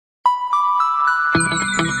Hello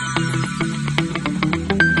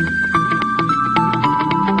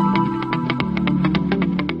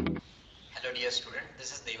dear student,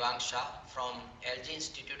 this is Devang Shah from LG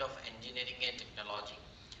Institute of Engineering and Technology.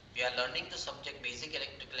 We are learning the subject Basic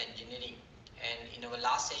Electrical Engineering, and in our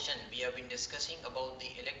last session we have been discussing about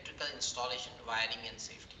the electrical installation, wiring and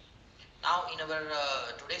safety. Now in our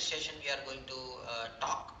today's session we are going to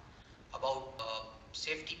talk about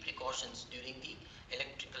safety precautions during the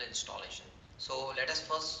electrical installation. So let us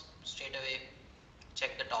first straight away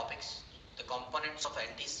check the topics, the components of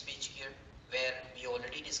LT switchgear, where we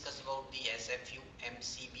already discussed about the SFU,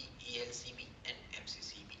 MCB, ELCB and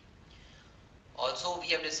MCCB. Also we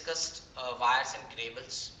have discussed wires and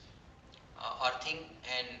cables, earthing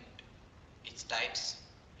and its types.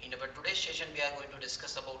 In our today's session we are going to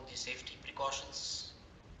discuss about the safety precautions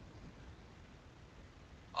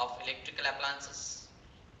of electrical appliances,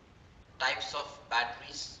 types of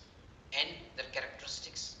batteries and their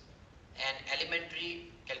characteristics, and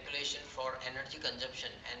elementary calculation for energy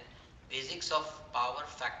consumption and basics of power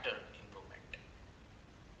factor improvement.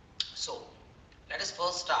 So let us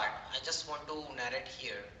first start. I just want to narrate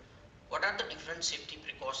here what are the different safety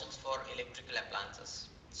precautions for electrical appliances.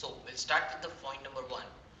 So we'll start with the point number one.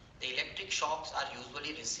 The electric shocks are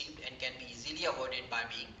usually received and can be easily avoided by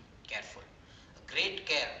being careful. Great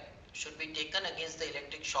care should be taken against the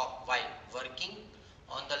electric shock while working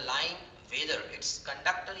on the line whether its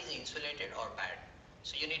conductor is insulated or bad.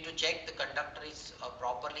 So you need to check the conductor is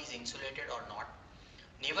properly is insulated or not.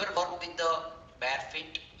 Never work with the bare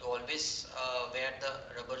feet. Always wear the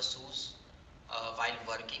rubber shoes while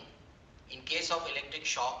working. In case of electric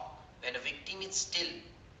shock, when a victim is still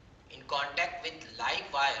in contact with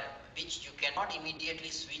live wire which you cannot immediately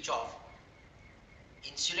switch off,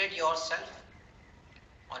 insulate yourself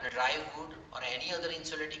on a dry wood or any other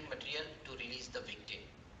insulating material to release the victim,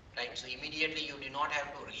 right? So immediately you do not have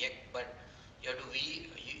to react, but you have to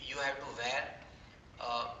wear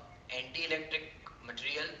anti-electric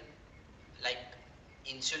material like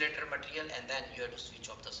insulator material, and then you have to switch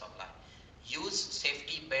off the supply. Use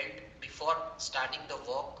safety belt before starting the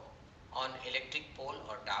work on electric pole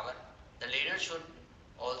or tower. The ladder should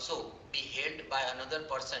also be held by another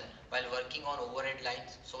person while working on overhead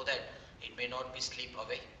lines so that it may not be slip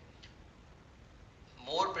away.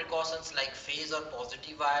 More precautions like phase or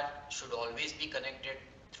positive wire should always be connected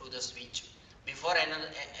through the switch. Before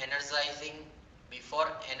energizing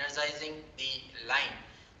the line,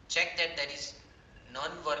 check that there is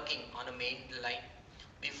none working on a main line.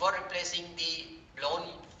 Before replacing the blown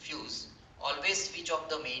fuse, always switch off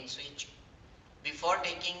the main switch. Before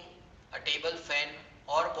taking a table fan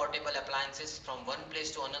or portable appliances from one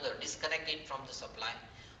place to another, disconnect it from the supply.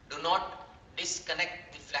 Do not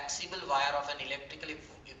disconnect the flexible wire of an electrical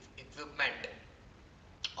equipment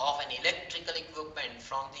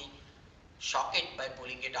from the socket by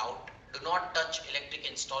pulling it out. Do not touch electric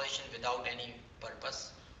installation without any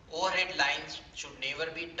purpose. Overhead lines should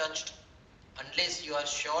never be touched unless you are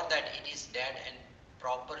sure that it is dead and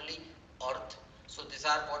properly earthed. So these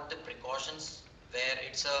are what the precautions, where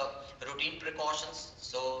it's a routine precautions.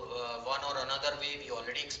 So one or another way we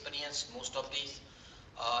already experienced most of these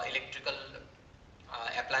electrical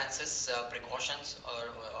appliances precautions, or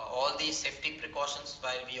all these safety precautions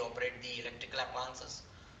while we operate the electrical appliances.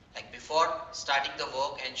 Like before starting the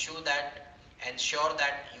work, ensure that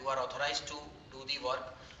you are authorized to do the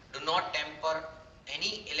work. Do not tamper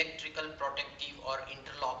any electrical protective or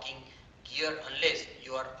interlocking gear unless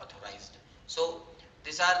you are authorized. So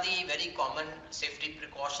these are the very common safety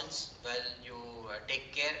precautions while you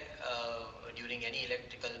take care during any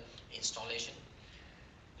electrical installation.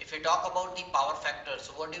 If we talk about the power factor,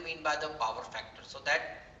 so what do you mean by the power factor? So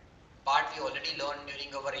that part we already learned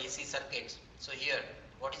during our AC circuits. So here,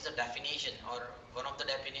 what is the definition, or one of the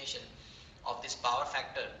definition of this power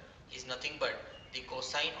factor is nothing but the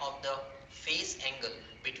cosine of the phase angle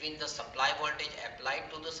between the supply voltage applied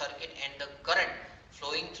to the circuit and the current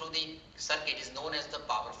flowing through the circuit is known as the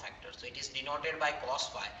power factor. So it is denoted by cos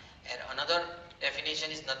phi, and another definition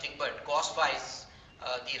is nothing but cos phi is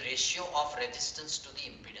the ratio of resistance to the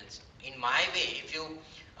impedance. In my way, if you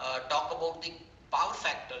talk about the power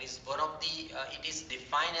factor, is one of the it is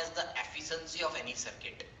defined as the efficiency of any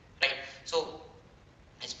circuit, right? So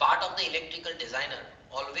as part of the electrical designer,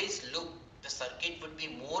 always look the circuit would be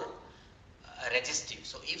more resistive.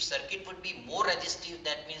 So if circuit would be more resistive,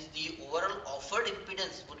 that means the overall offered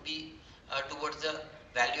impedance would be towards the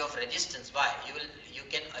value of resistance. Why? You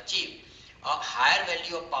can achieve a higher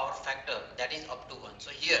value of power factor, that is up to 1. So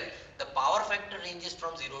here the power factor ranges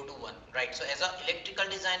from 0 to 1, right? So as a electrical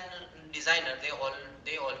designer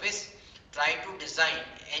they always try to design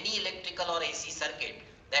any electrical or AC circuit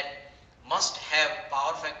that must have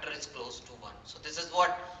power factor is close to 1. So this is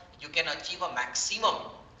what you can achieve a maximum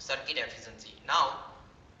circuit efficiency. Now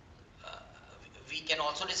we can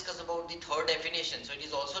also discuss about the third definition. So it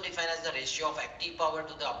is also defined as the ratio of active power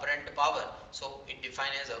to the apparent power. So it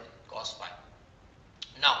defined as a cos phi.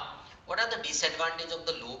 Now, what are the disadvantages of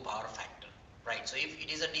the low power factor? Right. So if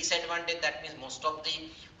it is a disadvantage, that means most of the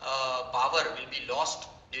power will be lost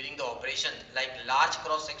during the operation, like large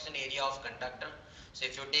cross section area of conductor. So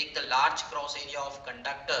if you take the large cross area of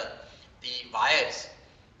conductor, the wires,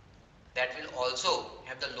 that will also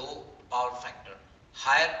have the low power factor.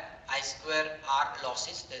 Higher I square R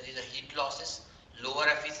losses, that is the heat losses, lower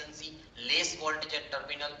efficiency, less voltage at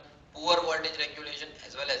terminal, poor voltage regulation,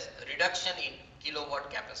 as well as reduction in kilowatt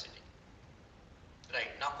capacity. Right.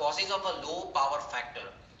 Now causes of a low power factor.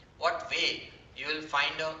 What way you will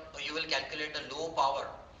you will calculate a low power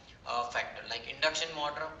factor, like induction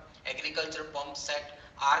motor, agriculture pump set,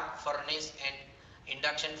 arc furnace and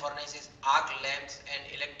induction furnaces, arc lamps and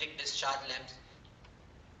electric discharge lamps,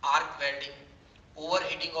 arc welding,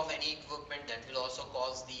 overheating of any equipment, that will also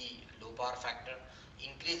cause the low power factor,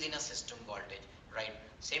 increase in a system voltage, right?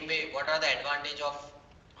 Same way, uh, what are the advantage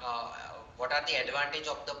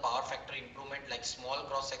of the power factor improvement, like small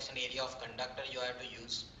cross section area of conductor you have to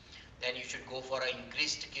use, then you should go for an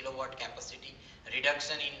increased kilowatt capacity,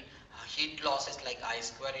 reduction in heat losses like I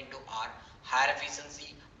square into R, higher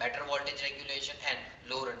efficiency, better voltage regulation and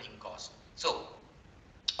low running cost. So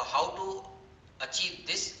how to achieve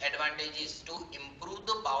this advantage is to improve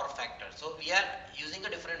the power factor. So we are using a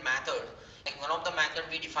different method. Like one of the method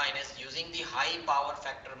we define is using the high power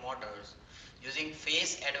factor motors, using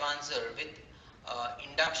phase advancer with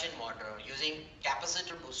induction motor, using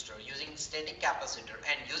capacitor booster, using static capacitor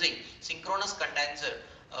and using synchronous condenser.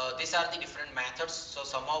 These are the different methods. So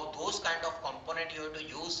somehow those kind of component you have to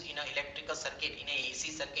use in an electrical circuit, in a AC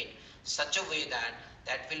circuit, such a way that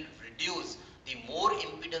that will reduce the more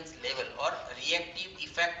impedance level or reactive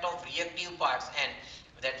effect of reactive parts, and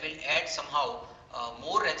that will add somehow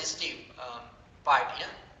more resistive part in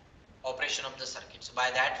operation of the circuit. So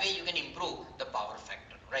by that way you can improve the power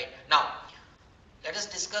factor. Right. Now let us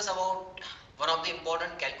discuss about one of the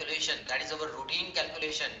important calculation, that is our routine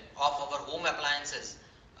calculation of our home appliances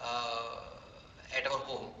at our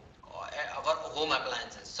home, our home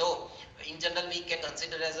appliances. So in general we can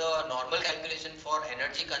consider as a normal calculation for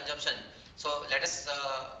energy consumption. So let us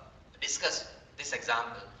discuss this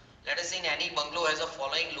example. Let us say in any bungalow has a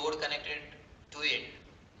following load connected to it,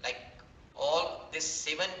 like all these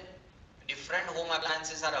 7 different home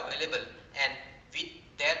appliances are available and with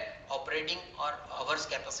their operating or hours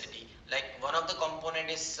capacity. Like one of the component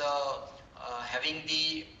is having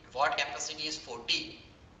the watt capacity is 40,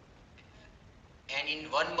 and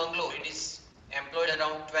in one bungalow it is employed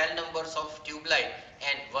around 12 numbers of tube light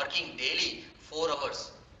and working daily 4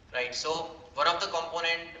 hours, right? So one of the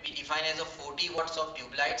component we define as a 40 watts of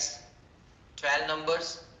tube lights, 12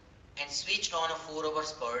 numbers and switched on a 4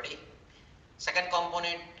 hours per day. Second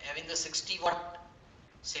component having the 60 watt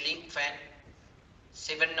ceiling fan,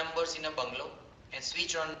 7 numbers in a bungalow and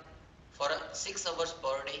switched on for 6 hours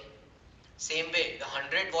per day. Same way the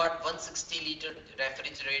 100 watt 160 liter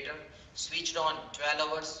refrigerator switched on 12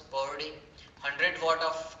 hours per day. 100 watt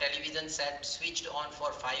of television set switched on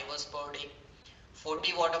for 5 hours per day.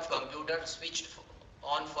 40 watt of computer switched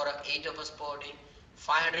on for 8 hours per day.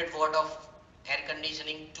 500 watt of air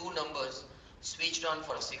conditioning 2 numbers switched on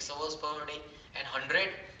for 6 hours per day, and 100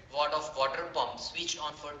 watt of water pump switched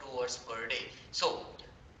on for 2 hours per day. So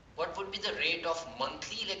what would be the rate of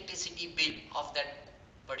monthly electricity bill of that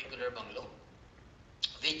particular bungalow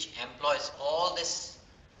which employs all this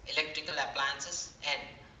electrical appliances, and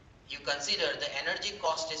you consider the energy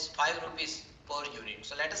cost is 5 rupees per unit.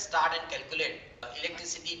 So let us start and calculate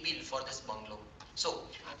electricity bill for this bungalow. So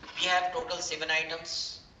we have total 7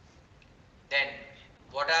 items. Then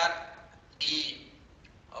what are the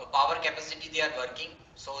power capacity they are working?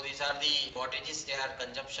 So these are the wattages they are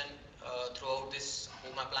consumption throughout this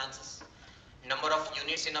home appliances. Number of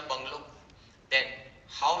units in a bungalow. Then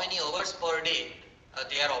how many hours per day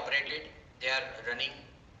they are operated, they are running,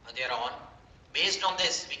 they are on. Based on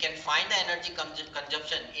this we can find the energy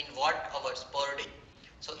consumption in watt hours per day.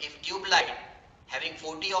 So if tube light having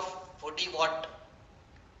 40 watt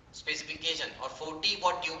specification or 40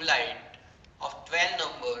 watt tube light of 12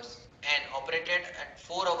 numbers and operated at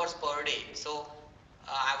 4 hours per day. So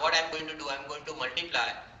what I'm going to do, I'm going to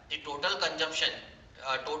multiply the total consumption,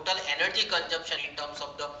 total energy consumption in terms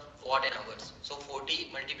of the watt and hours. So 40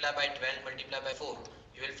 multiplied by 12 multiplied by 4,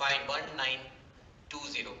 you will find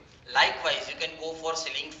 1920. Likewise, you can go for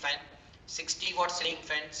ceiling fan. 60 watt ceiling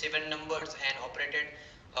fan, 7 numbers, and operated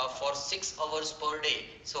for 6 hours per day.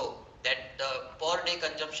 So that the per day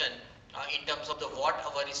consumption in terms of the watt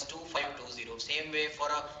hour is 2520. Same way for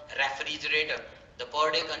a refrigerator, the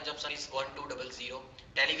per day consumption is 1200.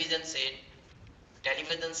 Television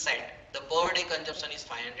set, the per day consumption is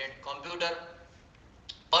 500. Computer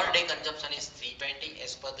per day consumption is 320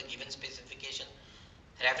 as per the given specification.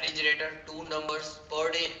 Refrigerator, 2 numbers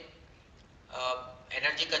per day uh,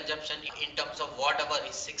 energy consumption in terms of watt hour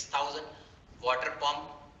is 6000. Water pump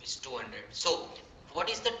is 200. So what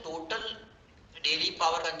is the total daily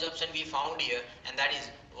power consumption we found here, and that is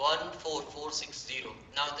 14460.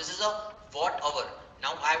 Now this is a watt hour.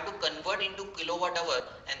 Now I have to convert into kilowatt hour,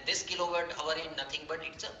 and this kilowatt hour is nothing but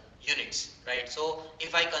it's a units, right? So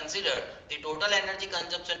if I consider the total energy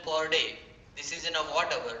consumption per day, this is in a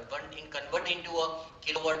watt hour, but in convert into a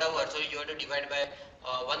kilowatt hour, so you have to divide by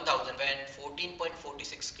 1000 when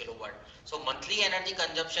 14.46 kilowatt. So monthly energy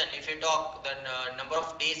consumption, if you talk, the number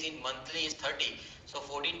of days in monthly is 30. So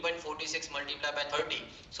 14.46 multiplied by 30.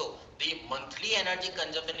 So the monthly energy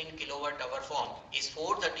consumption in kilowatt hour form is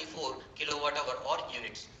 434 kilowatt hour or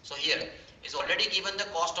units. So here is already given the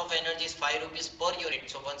cost of energy is 5 rupees per unit.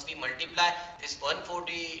 So once we multiply this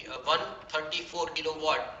 134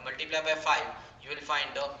 kilowatt multiplied by 5, you will find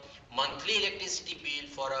the monthly electricity bill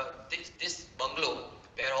for this bungalow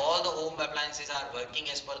where all the home appliances are working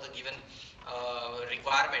as per the given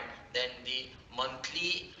requirement. Then the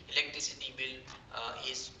monthly electricity bill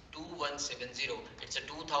is 2170. It's a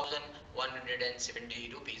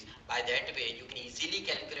 2170 rupees. By that way you can easily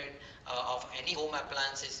calculate of any home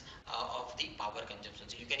appliances of the power consumption.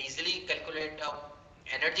 So you can easily calculate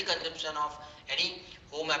energy consumption of any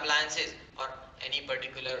home appliances or any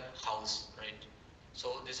particular house, right?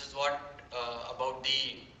 So this is what about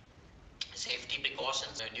the safety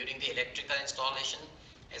precautions during the electrical installation,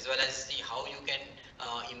 as well as see how you can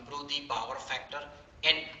improve the power factor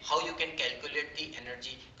and how you can calculate the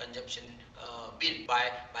energy consumption bill by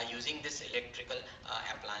using this electrical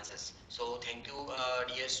appliances. So thank you,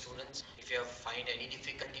 dear students. If you have find any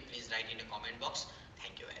difficulty, please write in the comment box.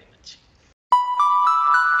 Thank you very much.